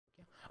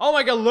Oh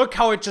my god, look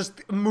how it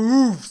just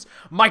moves.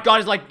 My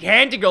god, it's like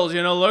tentacles,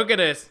 you know, look at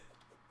this.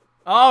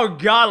 Oh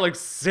god, it looks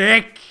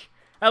sick.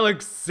 That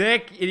looks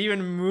sick. It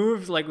even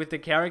moves like with the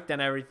character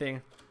and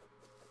everything.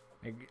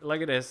 Like,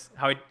 look at this.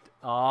 How it...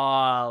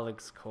 Oh,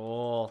 looks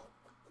cool.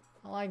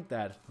 I like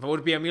that. If it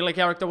would be a melee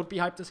character, I would be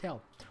hyped as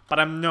hell. But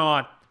I'm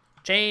not.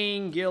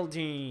 Chain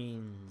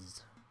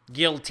guillotines.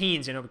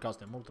 Guillotines, you know, because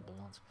there are multiple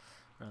ones.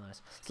 Very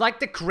nice. It's like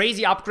the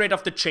crazy upgrade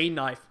of the chain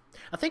knife.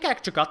 I think I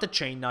actually got the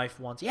chain knife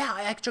once. Yeah,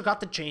 I actually got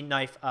the chain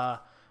knife.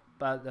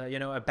 But, you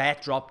know, a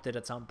bat dropped it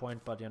at some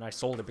point. But, you know, I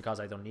sold it because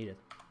I don't need it.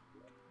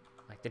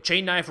 Like, the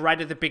chain knife right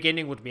at the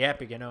beginning would be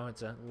epic, you know.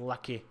 It's a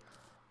lucky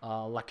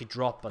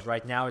drop. But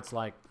right now, it's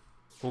like,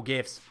 who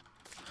gives?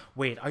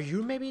 Wait, are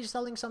you maybe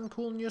selling some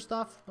cool new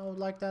stuff? I would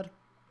like that.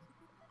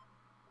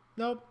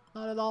 Nope,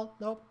 not at all.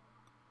 Nope.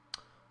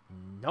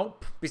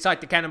 Nope. Besides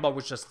the cannonball,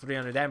 which does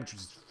 300 damage,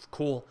 which is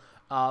cool.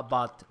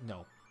 But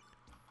no.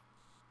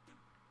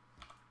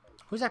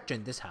 Who's actually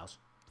in this house?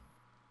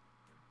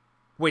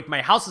 Wait,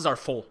 my houses are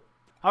full.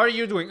 How are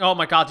you doing? Oh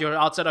my god, you're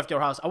outside of your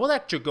house. I would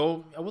actually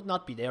go. I would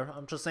not be there.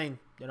 I'm just saying,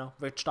 you know,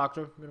 witch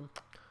doctor, you know.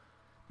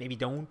 Maybe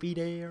don't be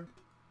there.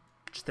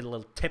 Just a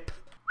little tip.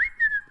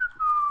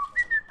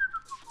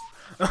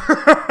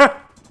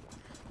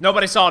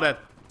 Nobody saw that.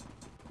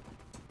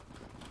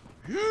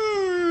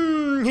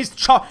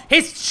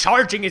 His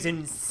charging is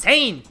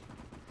insane.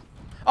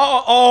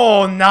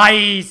 Oh,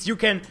 nice. You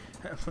can...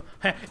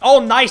 Oh,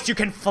 nice. You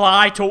can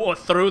fly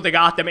through the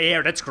goddamn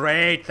air. That's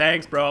great.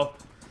 Thanks, bro.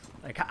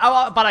 Like,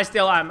 but I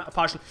still am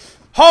partially...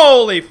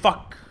 Holy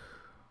fuck.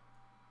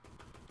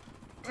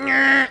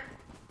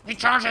 He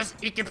charges.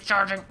 He keeps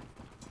charging.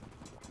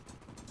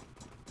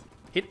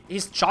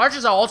 His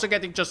charges are also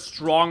getting just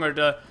stronger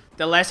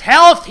the less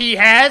health he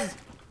has.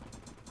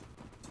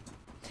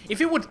 If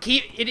he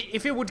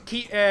would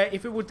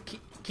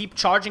keep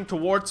charging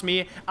towards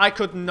me, I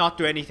could not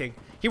do anything.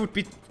 He would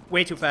be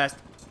way too fast.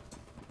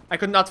 I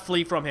could not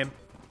flee from him.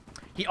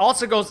 He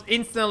also goes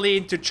instantly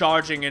into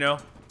charging, you know.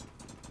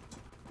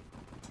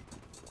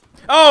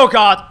 Oh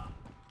god!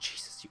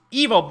 Jesus, you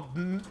evil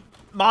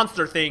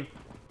monster thing.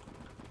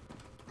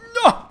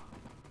 No!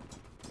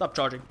 Stop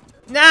charging.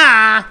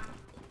 Nah!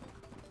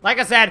 Like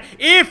I said,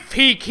 if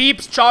he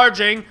keeps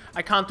charging,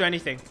 I can't do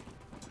anything.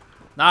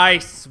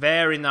 Nice,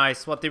 very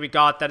nice. What did we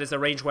got? That is a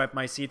range weapon.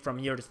 I see it from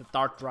here. It's the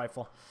dart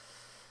rifle.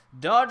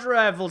 Dart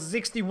rifle,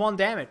 61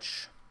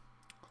 damage.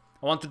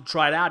 I want to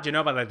try that, you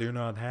know, but I do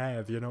not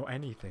have, you know,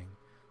 anything.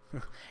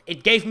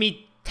 It gave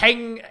me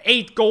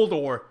 8 gold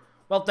ore.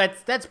 Well,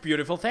 that's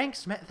beautiful.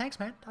 Thanks, man. Thanks,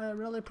 man. I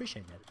really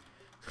appreciate that.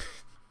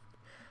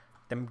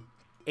 Them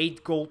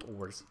 8 gold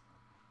ores.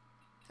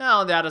 Now,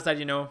 on the other side,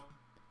 you know,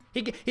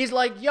 he's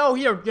like, yo,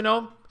 here, you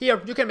know,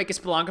 here, you can make a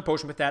Spelunker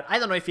potion with that. I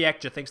don't know if he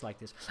actually thinks like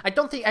this. I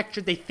don't think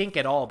actually they think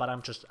at all, but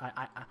I'm just,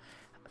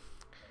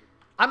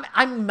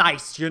 I'm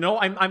nice, you know.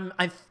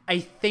 I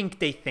think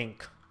they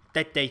think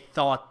that they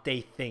thought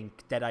they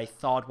think that I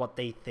thought what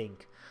they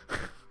think.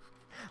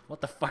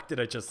 What the fuck did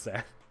I just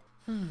say?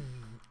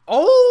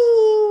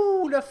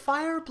 Oh, the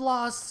fire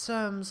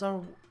blossoms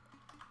are.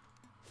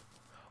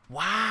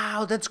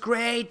 Wow, that's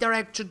great. They're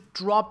actually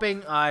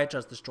dropping. I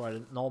just destroyed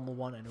a normal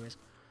one, anyways.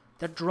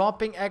 They're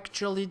dropping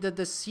actually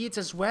the seeds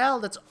as well.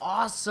 That's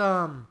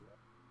awesome.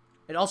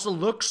 It also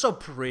looks so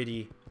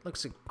pretty. It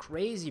looks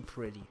crazy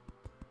pretty.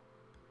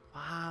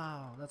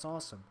 Wow, that's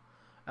awesome.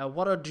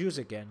 What are those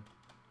again?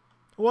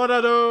 What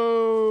are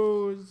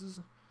those?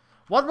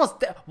 What was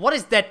that? What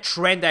is that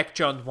trend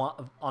actually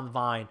on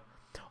Vine?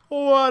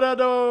 What are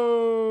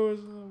those?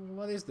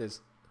 What is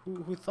this?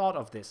 Who thought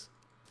of this?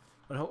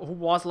 Who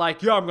was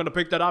like, yeah, I'm gonna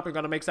pick that up. I'm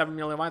gonna make 7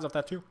 million vines of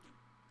that too.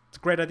 It's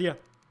a great idea.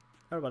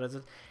 Everybody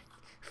says,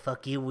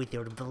 fuck you with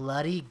your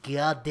bloody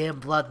goddamn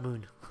blood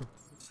moon.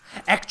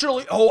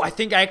 Actually, oh, I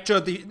think I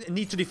actually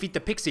need to defeat the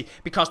pixie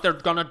because they're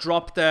gonna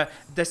drop the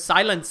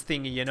silence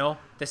thingy, you know,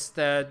 the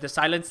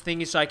silence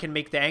thingy, so I can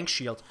make the Ankh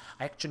shield.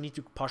 I actually need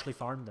to partially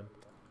farm them.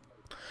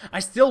 I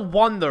still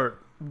wonder.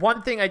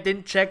 One thing I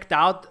didn't check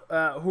out,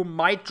 who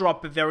might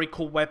drop a very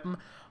cool weapon,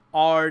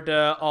 are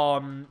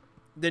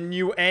the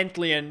new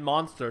antlion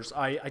monsters.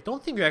 I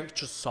don't think you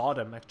actually saw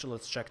them. Actually,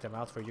 let's check them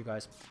out for you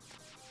guys,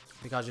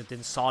 because you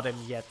didn't saw them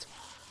yet.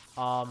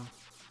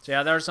 So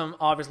yeah, there's some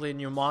obviously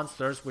new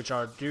monsters, which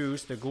are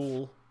Deuce, the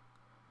ghoul,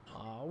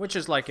 which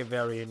is like a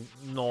very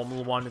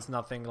normal one. It's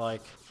nothing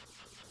like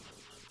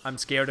I'm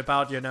scared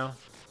about, you know.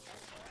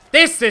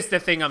 This is the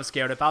thing I'm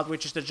scared about,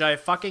 which is the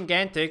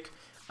gigantic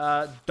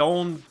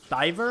Dome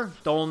Diver,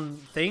 Dome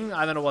thing.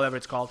 I don't know, whatever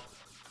it's called.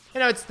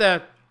 You know, it's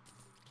the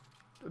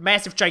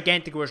massive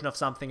gigantic version of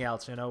something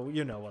else. You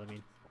know what I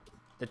mean.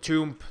 The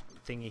tomb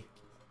thingy,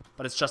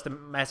 but it's just a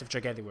massive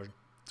gigantic version.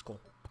 It's cool.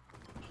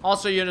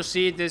 Also, you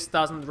see, this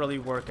doesn't really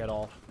work at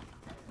all.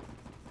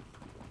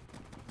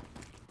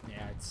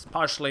 Yeah, it's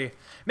partially...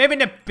 Maybe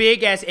in a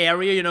big-ass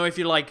area, you know, if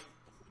you, like...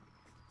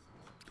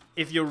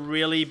 If you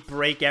really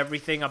break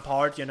everything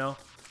apart, you know.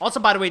 Also,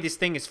 by the way, this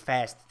thing is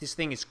fast. This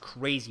thing is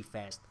crazy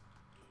fast.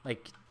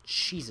 Like,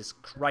 Jesus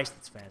Christ,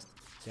 it's fast.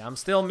 So, yeah, I'm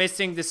still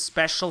missing this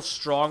special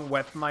strong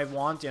weapon I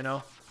want, you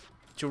know.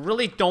 to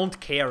really don't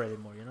care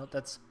anymore, you know?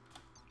 That's...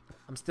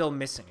 I'm still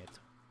missing it.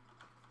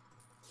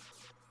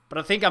 But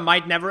I think I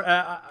might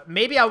never...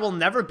 maybe I will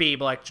never be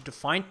able actually to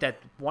find that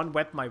one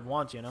weapon I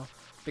want, you know?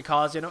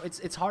 Because, you know,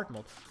 it's hard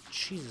mode.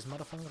 Jesus,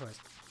 motherfucking Christ.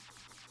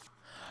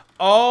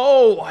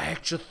 Oh, I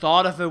actually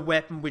thought of a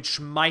weapon which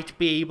might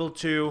be able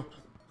to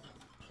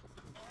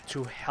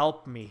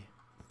help me.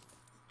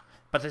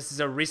 But this is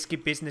a risky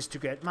business to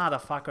get.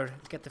 Motherfucker,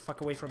 get the fuck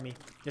away from me.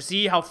 You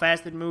see how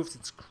fast it moves?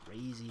 It's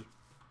crazy.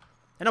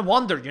 And I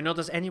wonder, you know,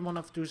 does anyone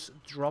of those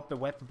drop a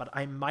weapon? But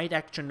I might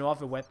actually know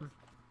of a weapon.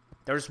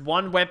 There's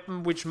one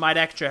weapon which might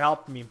actually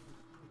help me.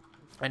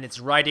 And it's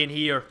right in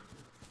here.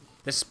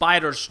 The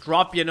spiders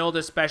drop, you know,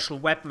 the special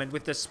weapon. And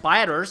with the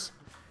spiders,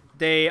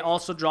 they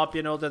also drop,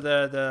 you know,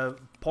 the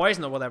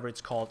poison or whatever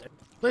it's called.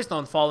 Please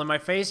don't fall in my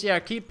face. Yeah,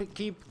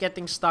 keep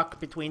getting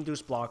stuck between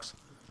those blocks.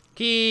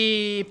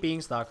 Keep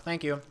being stuck.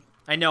 Thank you.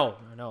 I know.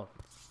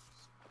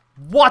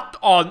 What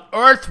on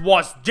earth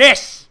was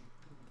this?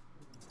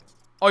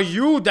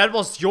 That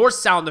was your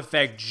sound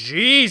effect.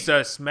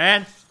 Jesus,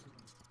 man.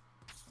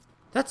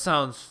 That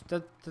sounds...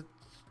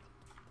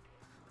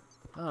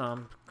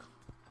 I'm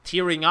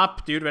tearing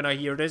up, dude, when I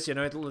hear this. You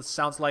know, it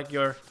sounds like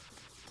you're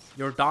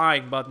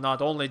dying, but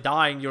not only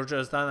dying, you're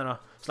just, I don't know.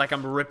 It's like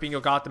I'm ripping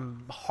your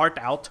goddamn heart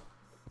out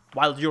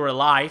while you're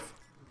alive.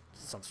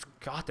 Sounds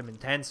goddamn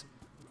intense.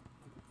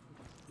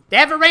 They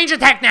have a range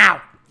attack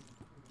now!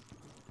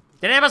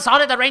 They never saw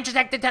that the range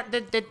attack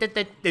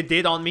they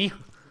did on me.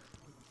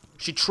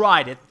 She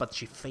tried it, but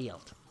she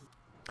failed.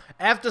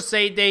 I have to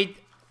say,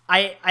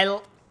 I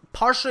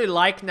partially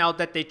like now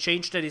that they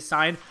changed the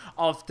design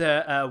of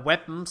the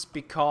weapons,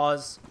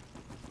 because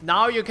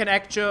now you can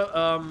actually,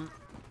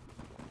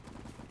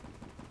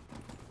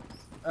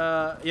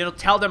 you know,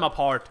 tell them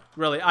apart,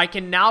 really. I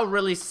can now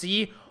really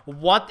see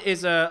what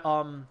is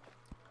adamantite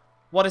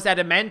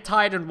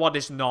and what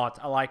is not.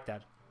 I like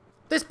that.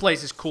 This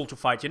place is cool to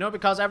fight, you know,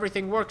 because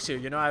everything works here,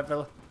 you know. I have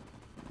a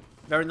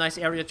very nice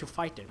area to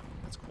fight in.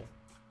 That's cool.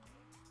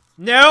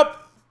 Nope!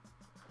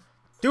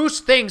 Those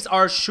things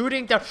are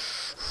shooting their...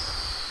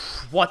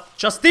 What?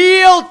 Just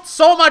deal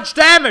so much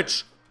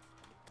damage!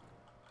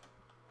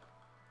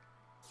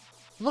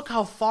 Look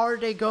how far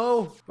they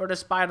go. Where are the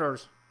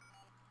spiders?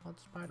 What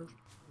spiders?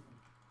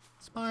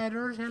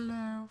 Spiders,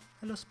 hello.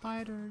 Hello,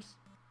 spiders.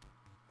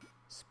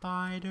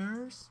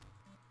 Spiders.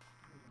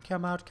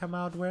 Come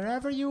out,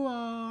 wherever you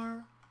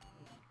are.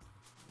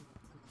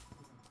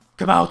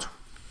 Come out!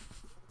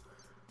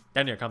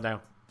 Daniel, calm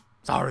down.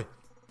 Sorry.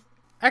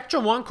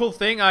 Actually, one cool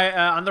thing,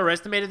 I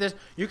underestimated this.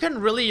 You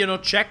can really, you know,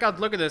 check out,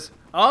 look at this.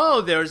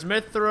 Oh, there's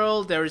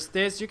mithril, there's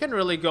this. You can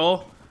really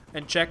go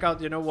and check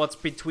out, you know, what's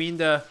between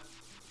the...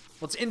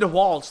 What's in the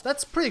walls.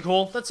 That's pretty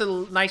cool. That's a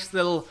nice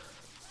little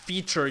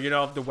feature, you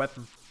know, of the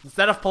weapon.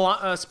 Instead of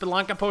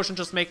Spelunker Potion,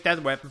 just make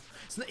that weapon.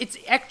 It's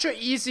actually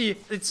easy.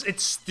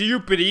 It's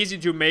stupid easy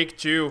to make,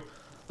 too.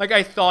 Like,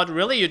 I thought,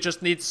 really, you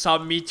just need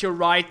some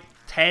meteorite,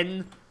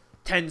 10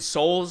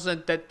 souls,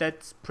 and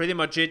that's pretty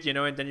much it, you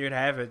know, and then you'd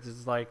have it.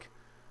 It's like...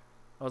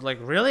 I was like,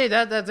 really?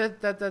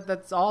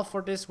 That's all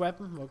for this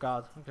weapon? Oh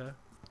god, okay.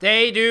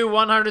 They do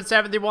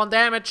 171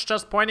 damage,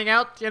 just pointing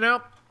out, you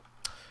know.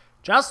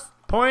 Just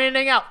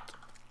pointing out.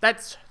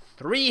 That's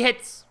 3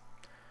 hits.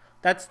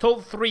 That's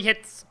total 3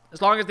 hits.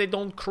 As long as they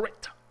don't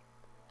crit.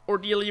 Or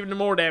deal even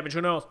more damage,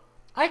 who knows.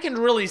 I can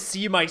really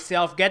see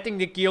myself getting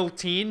the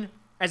guillotine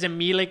as a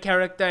melee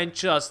character and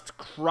just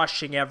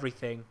crushing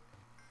everything.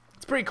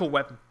 It's a pretty cool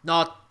weapon.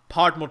 Not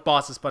hard mode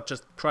bosses, but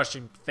just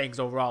crushing things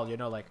overall, you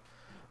know, like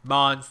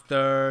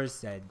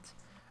monsters and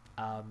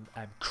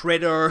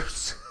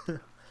critters.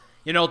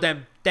 You know,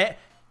 them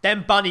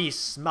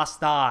bunnies must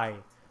die.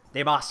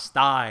 They must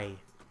die.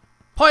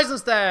 Poison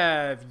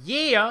staff,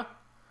 yeah.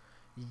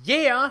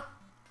 Yeah.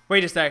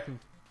 Wait a second.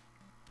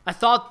 I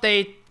thought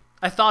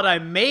I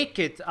make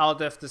it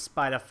out of the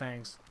spider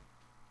fangs.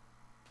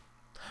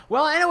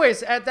 Well,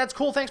 anyways, that's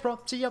cool. Thanks, bro.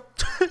 See ya.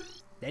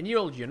 Then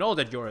you know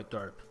that you're a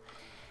derp.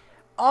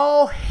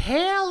 Oh,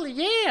 hell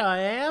yeah, I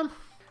am.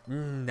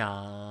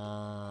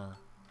 Nah.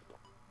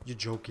 You're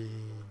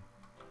joking.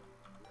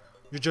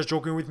 You're just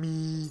joking with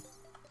me.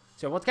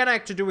 So what can I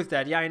actually do with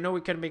that? Yeah, I know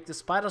we can make the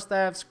spider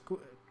staffs.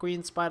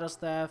 Queen spider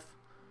staff.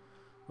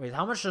 Wait,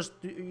 how much does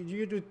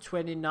you do?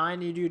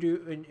 29.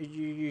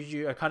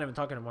 You I can't even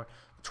talk anymore.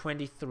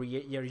 23.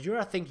 Yeah, you're,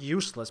 I think,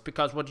 useless,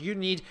 because what you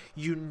need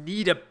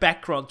a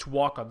background to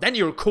walk on. Then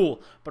you're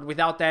cool. But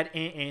without that,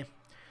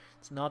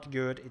 it's not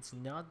good. It's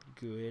not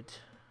good.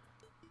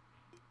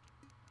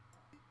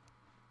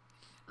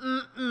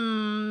 It's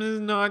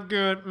not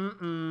good.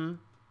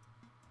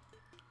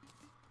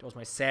 That was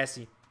my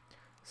sassy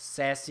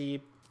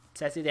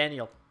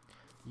Daniel.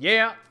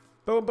 Yeah.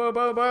 Boom, boom,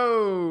 boom,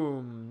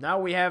 boom. Now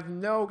we have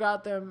no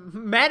goddamn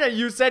mana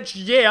usage.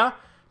 Yeah.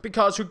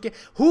 Because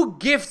who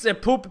gives a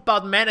poop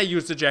about mana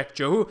usage,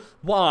 actually?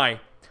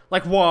 Why?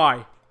 Like,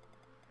 why?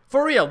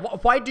 For real,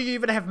 why do you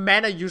even have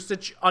mana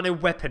usage on a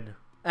weapon?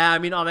 I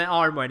mean, on an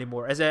armor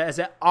anymore, as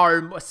a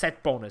arm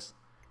set bonus.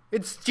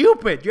 It's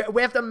stupid.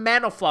 We have the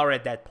mana flower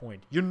at that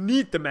point. You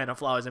need the mana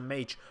flower as a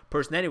mage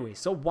person anyway.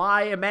 So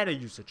why a mana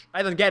usage?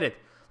 I don't get it.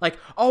 Like,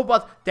 oh,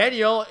 but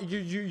Daniel,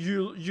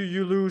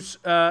 you lose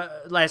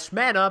less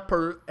mana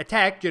per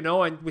attack, you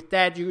know, and with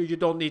that you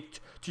don't need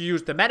to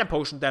use the mana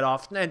potion that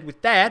often, and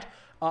with that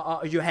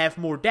you have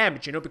more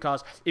damage, you know,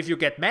 because if you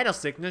get mana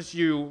sickness,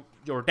 your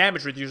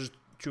damage reduces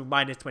to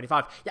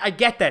 -25. Yeah, I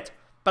get that,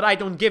 but I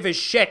don't give a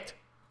shit.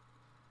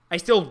 I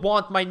still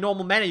want my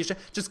normal mana usage.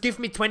 Just give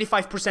me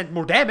 25%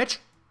 more damage.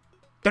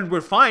 Then we're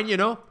fine, you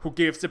know. Who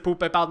gives a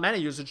poop about mana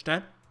usage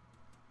then?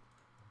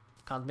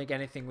 Can't make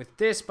anything with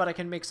this, but I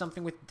can make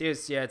something with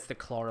this. Yeah, it's the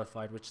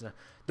Clarified, which is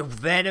the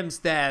Venom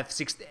Staff.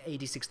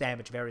 86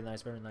 damage. Very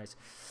nice, very nice.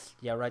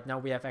 Yeah, right now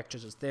we have actually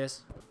just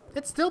this.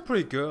 It's still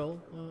pretty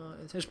cool.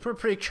 It's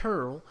pretty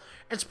cool.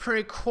 It's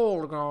pretty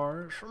cool,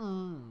 guys.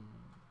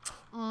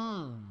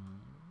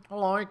 I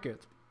like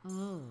it.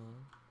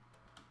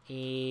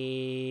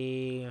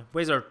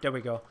 Wizard, there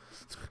we go.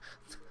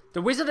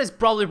 The wizard is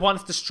probably one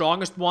of the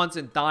strongest ones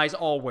and dies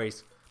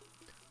always.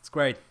 It's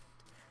great.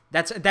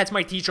 That's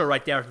my teacher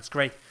right there. It's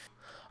great.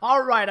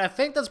 Alright, I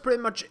think that's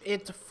pretty much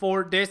it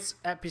for this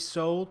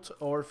episode,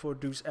 or for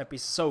these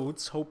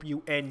episodes. Hope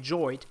you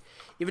enjoyed.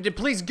 If you did,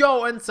 please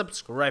go and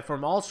subscribe for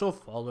more. Also,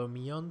 follow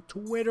me on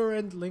Twitter,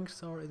 and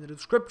links are in the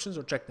description,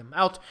 so check them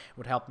out. It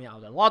would help me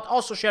out a lot.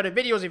 Also, share the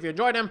videos if you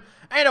enjoyed them.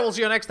 And I will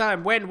see you next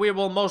time, when we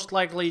will most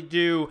likely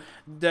do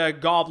the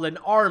Goblin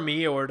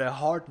Army, or the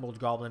Hard Mode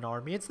Goblin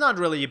Army. It's not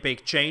really a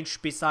big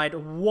change, beside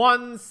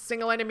one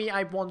single enemy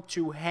I want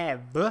to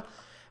have,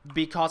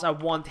 because I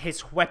want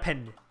his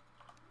weapon.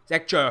 It's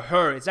actually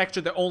her. It's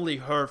actually the only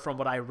her from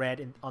what I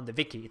read on the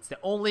wiki. It's the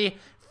only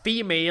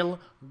female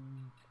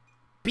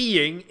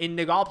being in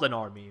the Goblin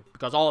Army,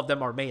 because all of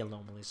them are male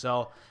normally.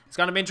 So it's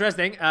gonna be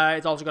interesting.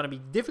 It's also gonna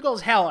be difficult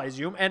as hell, I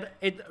assume. And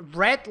it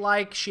read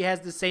like she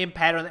has the same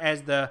pattern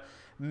as the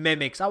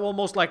Mimics. I will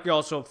most likely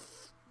also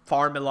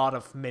farm a lot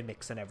of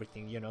Mimics and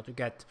everything, you know, to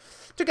get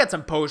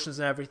some potions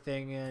and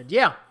everything. And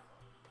yeah,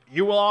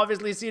 you will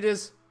obviously see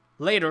this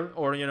later,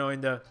 or you know,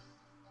 in the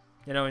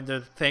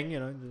thing, you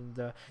know,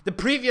 the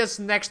previous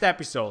next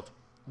episode.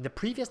 In the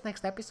previous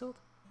next episode?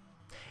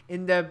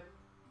 In the...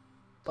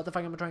 What the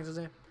fuck am I trying to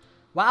say?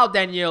 Wow,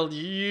 Daniel,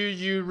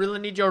 you really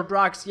need your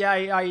drugs. Yeah,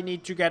 I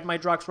need to get my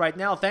drugs right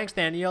now. Thanks,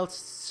 Daniel.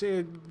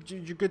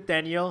 You're good,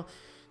 Daniel.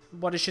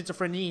 What is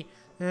schizophrenia?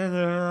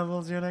 And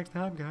we'll see you next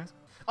time, guys.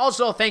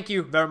 Also, thank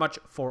you very much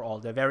for all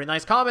the very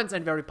nice comments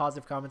and very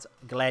positive comments.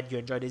 Glad you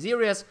enjoyed the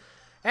series.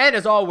 And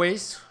as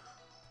always,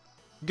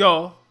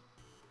 go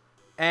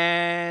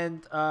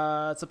and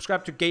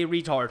subscribe to Gay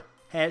Retard.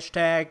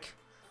 Hashtag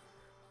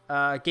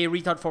Gay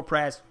Retard for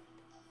Press.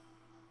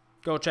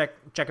 Go check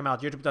him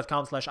out.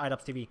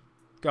 youtube.com/idubstv.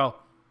 Go.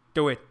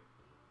 Do it.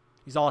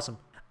 He's awesome.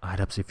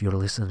 Idubs, if you're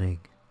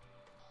listening,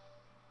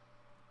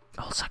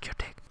 I'll suck your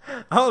dick.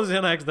 I'll see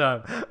you next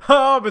time.